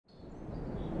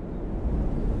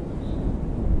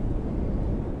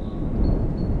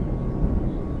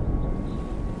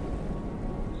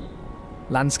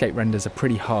Landscape renders are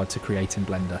pretty hard to create in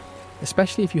Blender,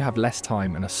 especially if you have less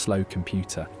time and a slow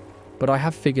computer. But I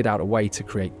have figured out a way to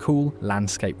create cool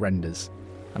landscape renders,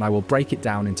 and I will break it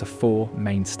down into 4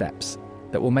 main steps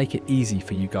that will make it easy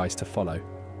for you guys to follow.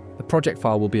 The project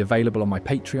file will be available on my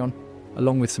Patreon,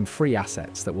 along with some free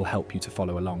assets that will help you to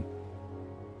follow along.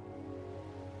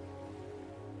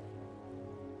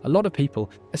 A lot of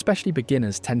people, especially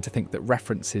beginners, tend to think that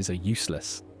references are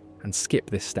useless and skip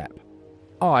this step.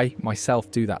 I, myself,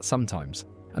 do that sometimes,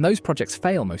 and those projects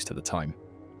fail most of the time.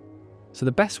 So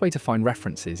the best way to find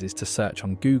references is to search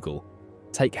on Google,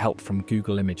 take help from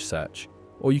Google Image Search,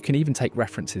 or you can even take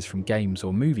references from games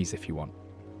or movies if you want.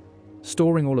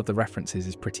 Storing all of the references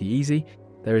is pretty easy.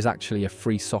 There is actually a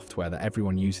free software that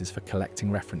everyone uses for collecting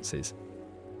references.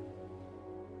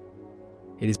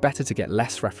 It is better to get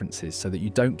less references so that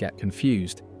you don't get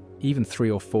confused. Even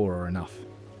 3 or 4 are enough.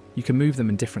 You can move them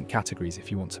in different categories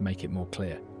if you want to make it more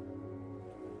clear.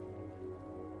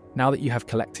 Now that you have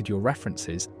collected your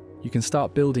references, you can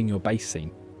start building your base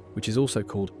scene, which is also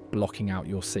called blocking out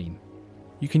your scene.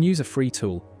 You can use a free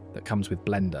tool that comes with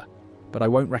Blender, but I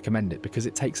won't recommend it because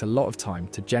it takes a lot of time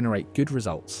to generate good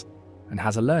results and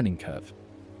has a learning curve.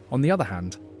 On the other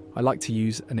hand, I like to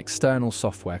use an external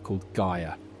software called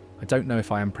Gaia. I don't know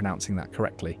if I am pronouncing that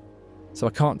correctly, so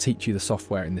I can't teach you the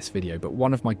software in this video, but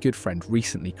one of my good friends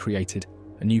recently created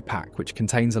a new pack which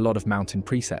contains a lot of mountain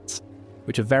presets,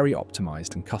 which are very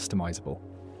optimized and customizable.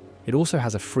 It also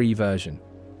has a free version,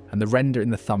 and the render in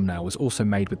the thumbnail was also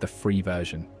made with the free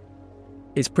version.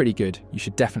 It's pretty good, you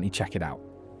should definitely check it out.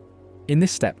 In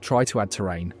this step, try to add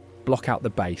terrain, block out the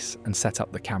base, and set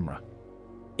up the camera.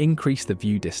 Increase the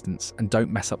view distance and don't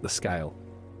mess up the scale.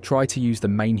 Try to use the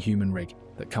main human rig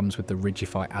that comes with the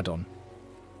Rigify add-on.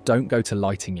 Don't go to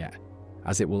lighting yet,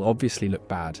 as it will obviously look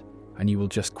bad and you will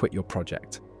just quit your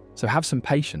project. So have some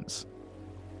patience.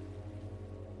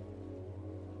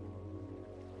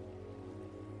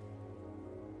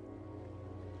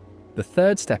 The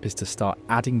third step is to start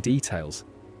adding details.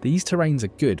 These terrains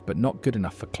are good but not good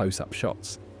enough for close-up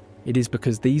shots. It is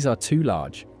because these are too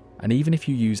large, and even if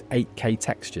you use 8K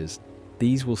textures,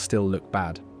 these will still look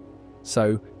bad.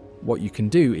 So what you can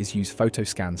do is use photo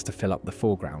scans to fill up the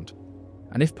foreground.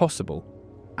 And if possible,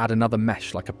 add another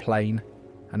mesh like a plane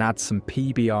and add some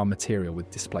PBR material with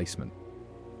displacement.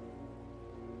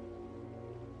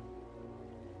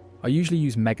 I usually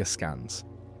use Megascans,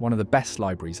 one of the best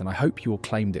libraries, and I hope you all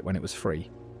claimed it when it was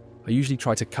free. I usually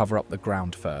try to cover up the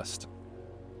ground first.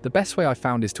 The best way I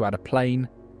found is to add a plane,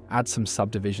 add some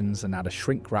subdivisions and add a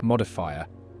shrink wrap modifier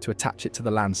to attach it to the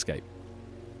landscape.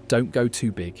 Don't go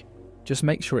too big, just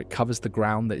make sure it covers the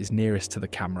ground that is nearest to the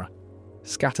camera.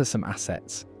 Scatter some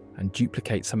assets and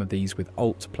duplicate some of these with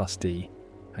Alt+D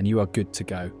and you are good to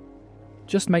go.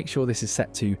 Just make sure this is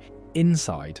set to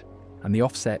inside and the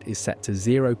offset is set to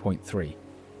 0.3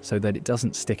 so that it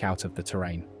doesn't stick out of the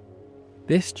terrain.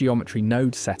 This geometry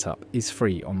node setup is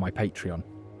free on my Patreon,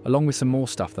 along with some more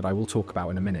stuff that I will talk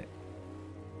about in a minute.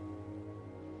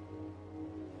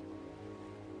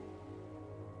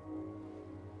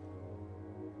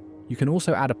 You can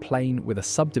also add a plane with a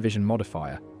subdivision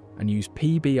modifier and use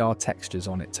PBR textures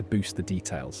on it to boost the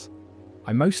details.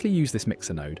 I mostly use this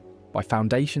mixer node by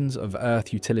foundations of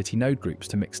Earth utility node groups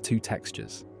to mix 2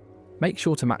 textures. Make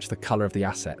sure to match the color of the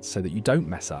assets so that you don't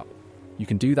mess up. You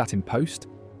can do that in post,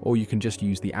 or you can just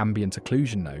use the ambient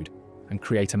occlusion node and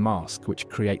create a mask which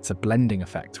creates a blending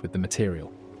effect with the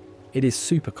material. It is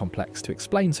super complex to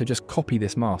explain, so just copy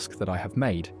this mask that I have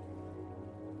made.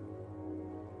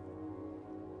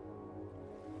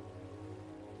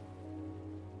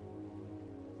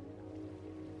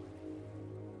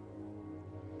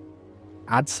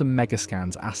 Add some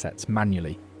Megascans assets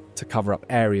manually to cover up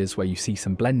areas where you see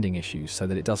some blending issues so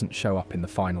that it doesn't show up in the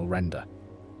final render.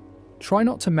 Try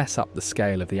not to mess up the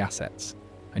scale of the assets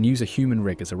and use a human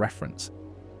rig as a reference.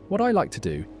 What I like to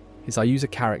do is I use a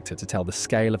character to tell the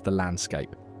scale of the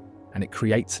landscape, and it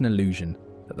creates an illusion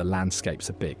that the landscapes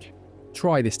are big.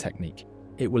 Try this technique,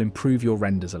 it will improve your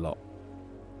renders a lot.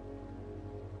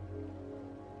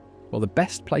 Well, the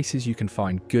best places you can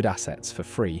find good assets for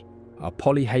free are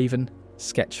Polyhaven,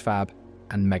 Sketchfab,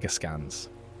 and Megascans.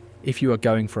 If you are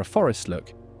going for a forest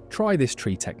look, try this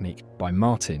tree technique by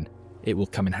Martin, it will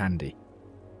come in handy.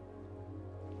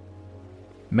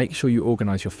 Make sure you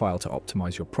organize your file to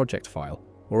optimize your project file,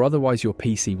 or otherwise your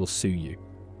PC will sue you.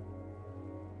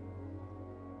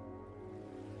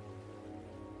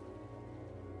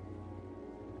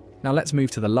 Now let's move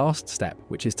to the last step,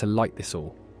 which is to light this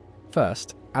all.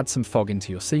 First, add some fog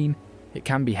into your scene. It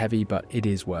can be heavy, but it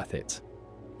is worth it.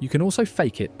 You can also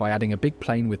fake it by adding a big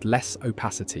plane with less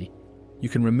opacity. You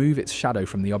can remove its shadow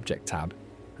from the Object tab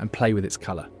and play with its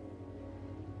colour.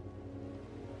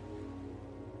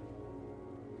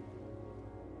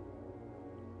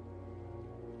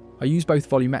 I use both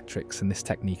volumetrics and this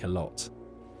technique a lot.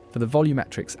 For the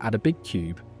volumetrics, add a big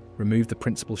cube, remove the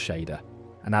principal shader,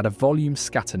 and add a volume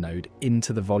scatter node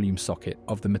into the volume socket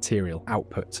of the material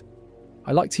output.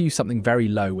 I like to use something very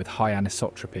low with high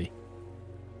anisotropy.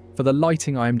 For the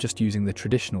lighting, I am just using the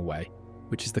traditional way,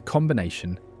 which is the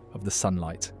combination of the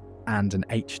sunlight and an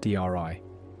HDRI.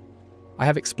 I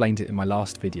have explained it in my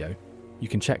last video, you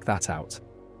can check that out.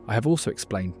 I have also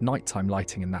explained nighttime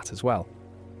lighting in that as well.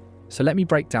 So let me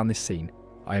break down this scene.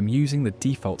 I am using the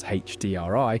default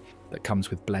HDRI that comes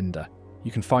with Blender.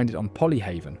 You can find it on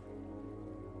Polyhaven.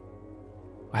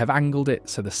 I have angled it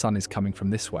so the sun is coming from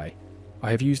this way.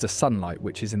 I have used a sunlight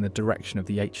which is in the direction of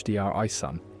the HDRI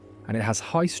sun, and it has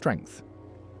high strength.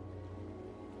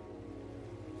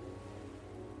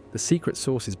 The secret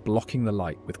source is blocking the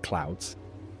light with clouds.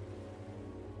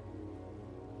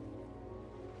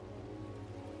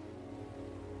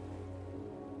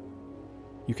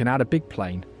 You can add a big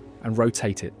plane and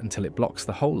rotate it until it blocks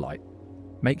the whole light.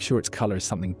 Make sure its colour is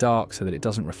something dark so that it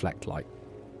doesn't reflect light.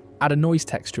 Add a noise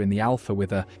texture in the alpha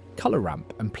with a colour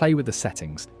ramp and play with the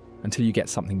settings until you get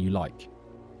something you like.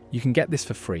 You can get this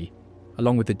for free,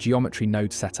 along with the geometry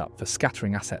node setup for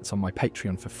scattering assets on my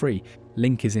Patreon for free.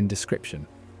 Link is in description.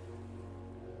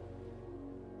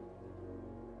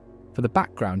 For the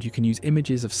background, you can use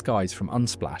images of skies from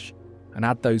Unsplash and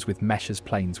add those with mesh as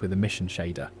planes with emission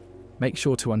shader. Make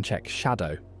sure to uncheck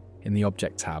Shadow in the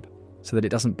Object tab so that it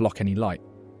doesn't block any light.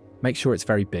 Make sure it's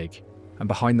very big and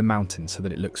behind the mountain so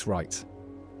that it looks right.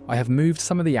 I have moved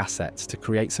some of the assets to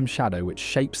create some shadow which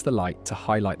shapes the light to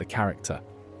highlight the character.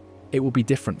 It will be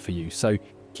different for you, so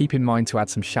keep in mind to add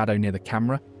some shadow near the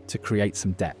camera to create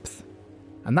some depth.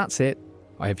 And that's it.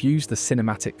 I have used the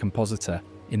cinematic compositor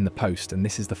in the post, and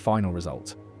this is the final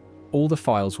result. All the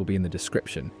files will be in the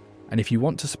description, and if you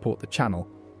want to support the channel,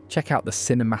 check out the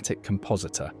cinematic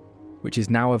compositor, which is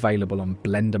now available on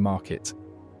Blender Market,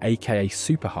 aka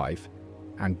Superhive,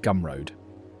 and Gumroad.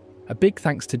 A big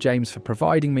thanks to James for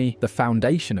providing me the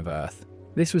foundation of Earth.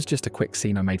 This was just a quick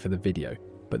scene I made for the video,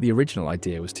 but the original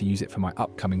idea was to use it for my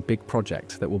upcoming big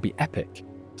project that will be epic,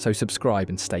 so subscribe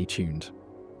and stay tuned.